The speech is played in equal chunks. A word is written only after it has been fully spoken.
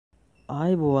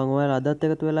ආයිබෝවන් ඔයාලා අදත්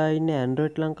එකතු වෙලා ඉන්නේ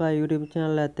Android ලංකා YouTube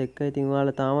channel එකත් එක්ක. ඉතින්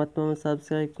ඔයාලා තාමත් මම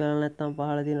subscribe කරලා නැත්නම්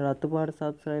පහළ තියෙන රතු පාට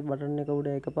subscribe button එක උඩ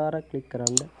එකපාරක් click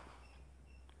කරන්න.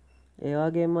 ඒ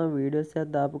වගේම මම videos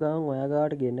එකක් දාපු ගමන් ඔයා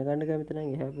ගාවට ගෙන්න ගන්න කැමති නම්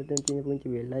එහා පැත්තෙන් තියෙන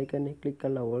පුංචි bell icon එක click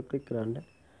කරලා all click කරන්න.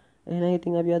 එහෙනම්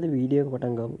ඉතින් අපි අද වීඩියෝ එක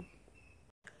පටන් ගමු.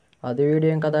 අද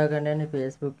වීඩියෝ එකෙන් කතා කරන්න යන්නේ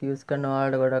Facebook use කරන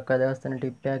ඔයාලට ගොඩක් අදහස් දෙන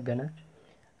tip එකක් ගැන.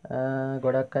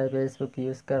 ගොඩක් අය Facebook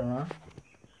use කරනවා.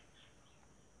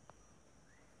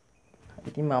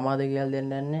 ඉතින් මම අද කියලා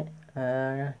දෙන්න යන්නේ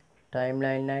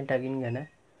timeline එක tagging ගැන.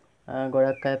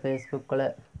 ගොඩක් අය Facebook වල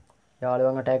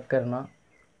යාළුවන්ව tag කරනවා.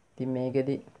 ඉතින්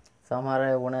මේකෙදි සමහර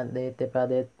අය ඕන දේත් එපා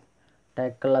දේත්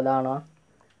tag කරලා දානවා.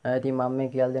 ඉතින් මම මේ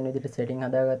කියලා දෙන විදිහට setting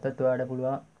හදාගත්තොත් ඔයාලට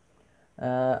පුළුවන්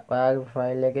ඔයාගේ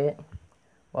profile එකේ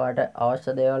ඔයාලට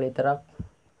අවශ්‍ය දේවල් විතරක්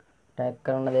tag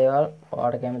කරන දේවල්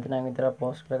ඔයාලට කැමති නම් විතරක්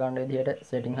post කර ගන්න විදිහට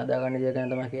setting හදාගන්න විදිහ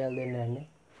ගැන තමයි කියලා දෙන්න යන්නේ.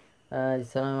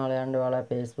 ඉස්සරහම ඔයාලා යන්න ඔයාලා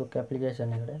Facebook application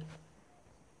එකට.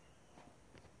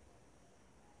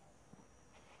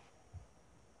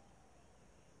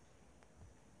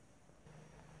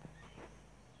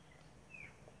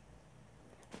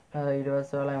 ඊට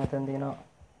පස්සේ ඔයාලා මෙතන තියෙනවා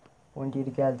පොන්ටි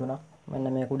ඉරි කැල් තුනක්.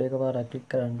 මෙන්න මේක උඩ එකපාරක් ක්ලික්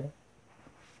කරන්න.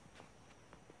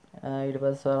 ඊට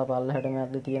පස්සේ ඔයාලා පල්ලෙහාට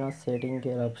මැද්දේ තියෙනවා setting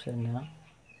කියලා option එක.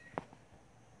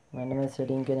 මෙන්න මේ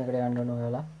setting කියන එකට යන්න ඕන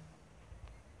ඔයාලා.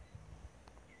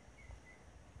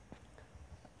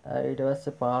 ඊට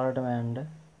පස්සේ පාරටම යන්න.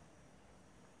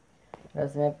 ඊට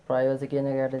පස්සේ මේ privacy කියන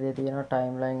එක යටතේ තියෙනවා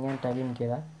timeline and tagging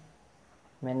කියලා.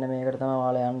 මෙන්න මේකට තමයි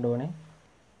ඔයාලා යන්න ඕනේ.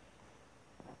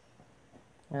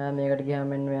 මේකට ගියාම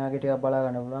මෙන්න මෙයාගේ ටිකක් බලා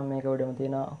ගන්න පුළුවන්. මේක උඩම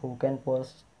තියෙනවා who can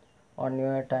post on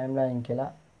your timeline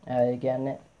කියලා. ඒ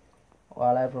කියන්නේ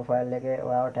ඔයාලගේ profile එකේ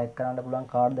ඔයාව tag කරන්න පුළුවන්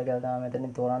කාඩ් දෙක තමයි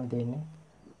මෙතනින් තෝරන්න තියෙන්නේ.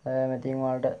 මෙතනින්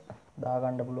ඔයාලට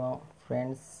දාගන්න පුළුවන්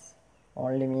friends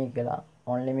only me කියලා.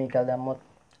 only me කියලා දැම්මොත්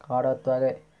කාටවත්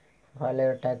ඔයාගේ profile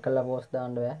එකට tag කරලා post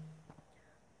දාන්න බෑ.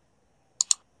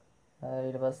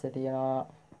 ඊට පස්සේ තියෙනවා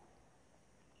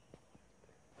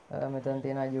මෙතන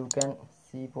තියෙනවා you can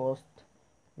see post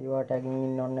you are tagging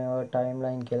in on your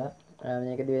timeline කියලා.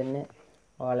 මේකෙදි වෙන්නේ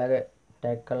ඔයාලගේ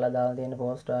tag කරලා දාලා තියෙන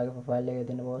post ඔයාගේ profile එකේ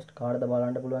තියෙන post කාටද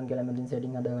බලන්න පුළුවන් කියලා මෙතනින්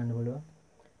setting හදාගන්න පුළුවන්.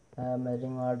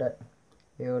 මෙතනින් ඔයාලට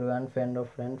everyone friend of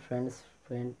friends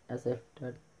friend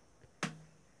accepted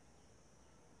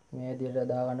මේ විදිහට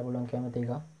දාගන්න පුළුවන් කැමති එක.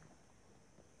 ඊට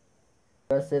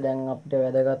පස්සේ දැන් අපිට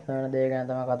වැදගත් වෙන දේ ගැන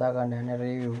තමයි කතා කරන්න යන්නේ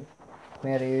review.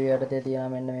 මේ review යටතේ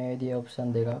තියෙනවා මෙන්න මේ විදිහේ option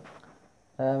දෙකක්.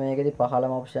 මේකෙදි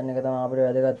පහළම option එක තමයි අපිට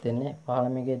වැදගත් වෙන්නේ.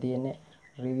 පහළම එකේ තියෙන්නේ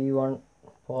review on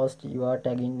post you are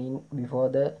tagging in before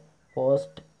the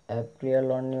post appear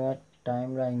on your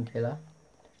timeline කියලා.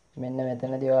 මෙන්න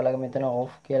මෙතනදී ඔයාලගේ මෙතන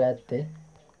off කියලා ඇත්තේ.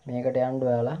 මේකට යන්න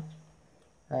ඔයාලා.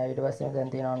 ඊට පස්සේ මෙතන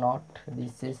තියෙනවා not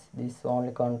this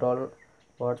only control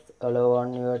what's allow on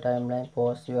your timeline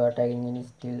post you are tagging in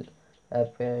still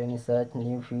appear in search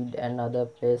new feed and other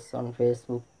place on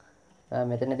Facebook.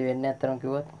 මෙතනදී වෙන්නේ අතරම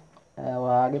කිව්වොත්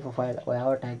ඔයාගේ profile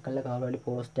ඔයාව tag කරලා කවුරු හරි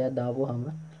post එකක් දාපුවාම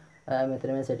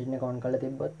මෙතන මේ setting එක on කරලා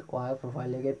තිබ්බොත් ඔයාගේ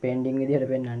profile එකේ pending විදිහට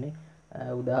පෙන්නන්නේ.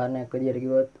 උදාහරණයක් විදිහට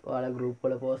කිව්වොත් ඔයාලා group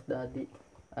වල post දාද්දි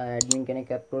admin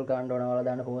කෙනෙක් approve කරන්න ඕන ඔයාලා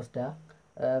දාන post එක.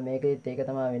 මේකෙදිත් ඒක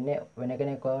තමයි වෙන්නේ. වෙන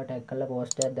කෙනෙක් ඔයාව tag කරලා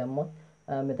post එකක් දැම්මොත්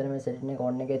මෙතන මේ setting එක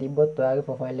on එකේ තිබ්බොත් ඔයාගේ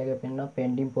profile එකේ පෙන්නනවා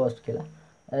pending post කියලා.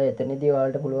 එතනදී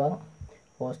ඔයාලට පුළුවන්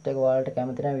post එක ඔයාලට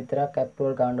කැමති නම් විතරක්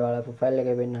approve කරන්න ඔයාලා profile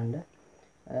එකේ පෙන්නන්න.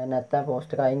 නැත්නම් post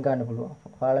එක අයින් කරන්න පුළුවන්.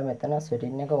 ඔයාලා මෙතන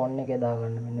setting එක on එකේ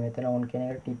දාගන්න. මෙන්න මෙතන on කියන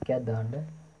එකට ටික් එකක් දාන්න.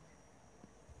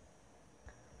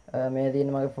 මේ තියෙන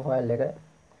මගේ profile එක.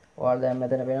 ඔයාලා දැන්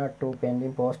මෙතන පේනවා to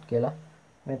pending post කියලා.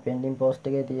 මේ pending post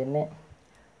එකේ තියෙන්නේ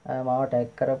මාව tag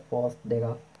කරපු post දෙකක්.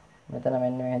 මෙතන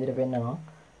මෙන්න මේ විදිහට පෙන්නනවා.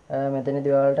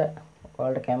 මෙතනදී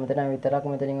ඔයාලට කැමති නම් විතරක්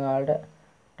මෙතනින් ඔයාලට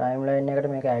timeline එකට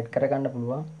මේක add කරගන්න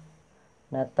පුළුවන්.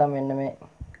 නැත්නම් මෙන්න මේ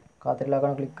කතරිලා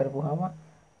කරන ක්ලික් කරපුවාම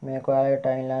මේක ඔයාලගේ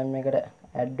timeline එකට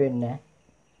add වෙන්නේ නැහැ.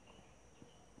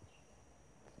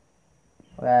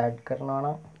 ඔයා add කරනවා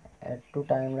නම් add to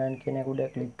timeline කියන එක උඩ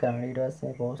ක්ලික් කරන්න. ඊට පස්සේ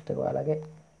මේ post එක ඔයාලගේ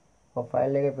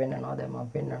profile එකේ පෙන්නනවා. දැන්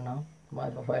මම පෙන්නන්නම්. මම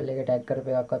profile එකේ tag කරපු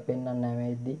එකක්වත් පෙන්නන්නේ නැහැ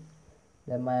මේ ඉද්දි.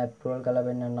 දැන් මම approve කරලා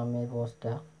පෙන්නන්නම් මේ post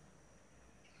එක.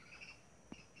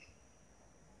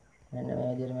 මෙන්න මේ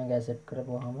විදිහට මේක accept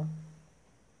කරපුවාම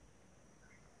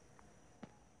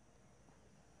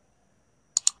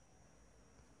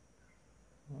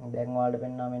දැන් ඔයාලට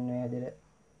පෙන්නනවා මෙන්න මේ විදිහට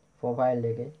profile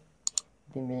එකේ.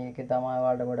 ඉතින් මේකේ තමයි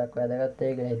ඔයාලට ගොඩක් වැදගත්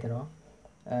වෙයි කියලා හිතනවා.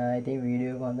 ඉතින්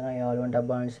වීඩියෝ එක හොඳ නම් යාළුවන්ට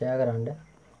බලන්න share කරන්න.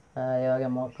 ඒ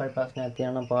වගේ මොකක් හරි ප්‍රශ්නයක්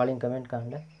තියෙනවා නම් පාලින් comment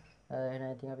කරන්න.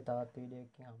 එහෙනම් ඉතින් අපි තවත් වීඩියෝ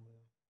එකකින් හම්බ